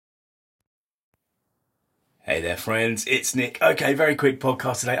Hey there, friends. It's Nick. Okay, very quick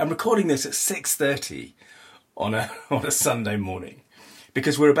podcast today. I'm recording this at 6:30 on a Sunday morning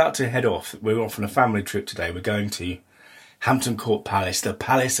because we're about to head off. We're off on a family trip today. We're going to Hampton Court Palace, the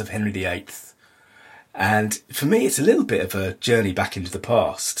Palace of Henry VIII. And for me, it's a little bit of a journey back into the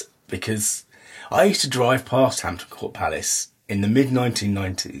past because I used to drive past Hampton Court Palace in the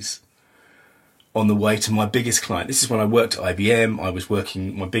mid-1990s on the way to my biggest client. This is when I worked at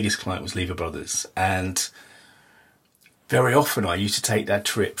IBM. My biggest client was Lever Brothers. And very often I used to take that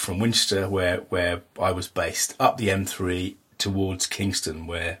trip from Winchester, where I was based, up the M3 towards Kingston,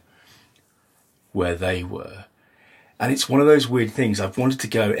 where they were. And it's one of those weird things. I've wanted to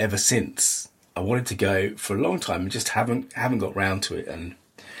go ever since. I wanted to go for a long time and just haven't got round to it. And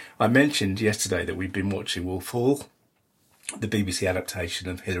I mentioned yesterday that we've been watching Wolf Hall, the BBC adaptation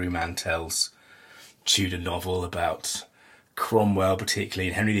of Hilary Mantel's Tudor novel about Cromwell, particularly,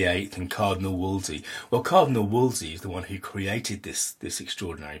 and Henry VIII and Cardinal Wolsey. Well, Cardinal Wolsey is the one who created this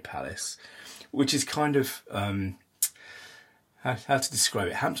extraordinary palace, which is kind of, how to describe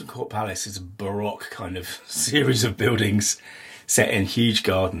it? Hampton Court Palace is a Baroque kind of series of buildings set in huge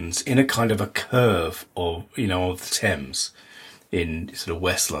gardens in a kind of a curve of the Thames in sort of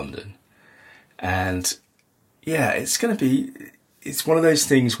West London. And yeah, it's one of those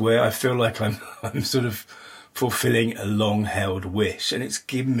things where I feel like I'm sort of fulfilling a long-held wish, and it's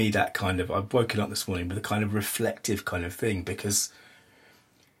given me that kind of, I've woken up this morning with a kind of reflective kind of thing, because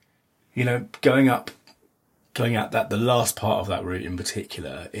going up that, the last part of that route in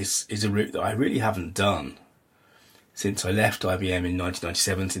particular is a route that I really haven't done since I left IBM in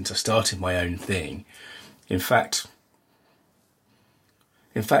 1997, since I started my own thing. In fact,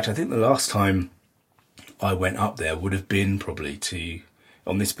 I think the last time I went up there would have been probably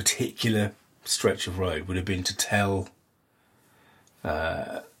on this particular stretch of road, would have been to tell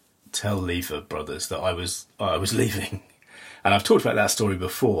Lever Brothers that I was leaving. And I've talked about that story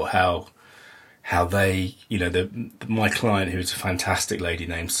before, how they, my client, who is a fantastic lady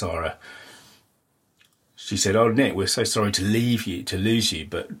named Sarah, she said, "Oh, Nick, we're so sorry to lose you,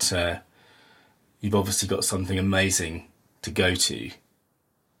 but you've obviously got something amazing to go to."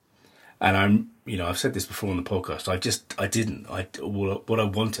 And I've said this before on the podcast. What I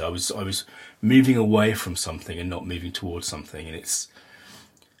wanted, I was moving away from something and not moving towards something. And it's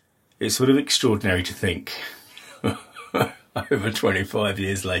sort of extraordinary to think over 25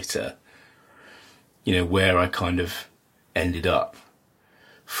 years later, where I kind of ended up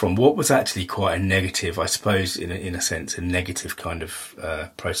from what was actually quite a negative, I suppose, in a sense, a negative kind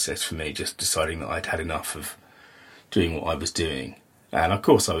of process for me, just deciding that I'd had enough of doing what I was doing. And of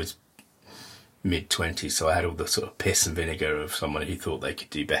course I was mid-20s, so I had all the sort of piss and vinegar of someone who thought they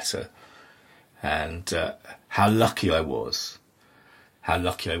could do better. And how lucky I was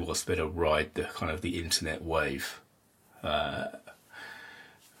to be able to ride the kind of the internet wave.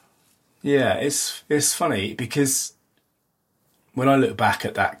 It's funny because when I look back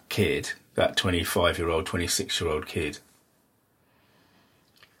at that kid, that 25-year-old, 26-year-old kid,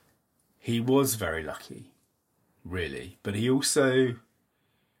 he was very lucky, really. But he also,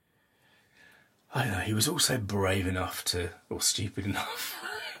 he was also brave enough or stupid enough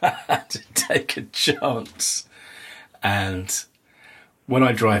to take a chance. And when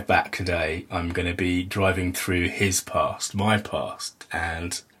I drive back today, I'm going to be driving through his past, my past,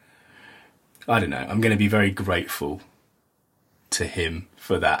 and I'm going to be very grateful to him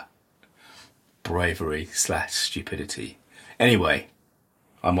for that bravery / stupidity. Anyway,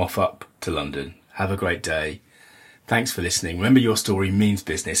 I'm off up to London. Have a great day. Thanks for listening. Remember, your story means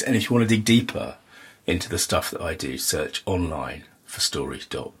business. And if you want to dig deeper into the stuff that I do, search online for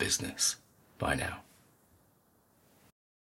stories.business. Bye now.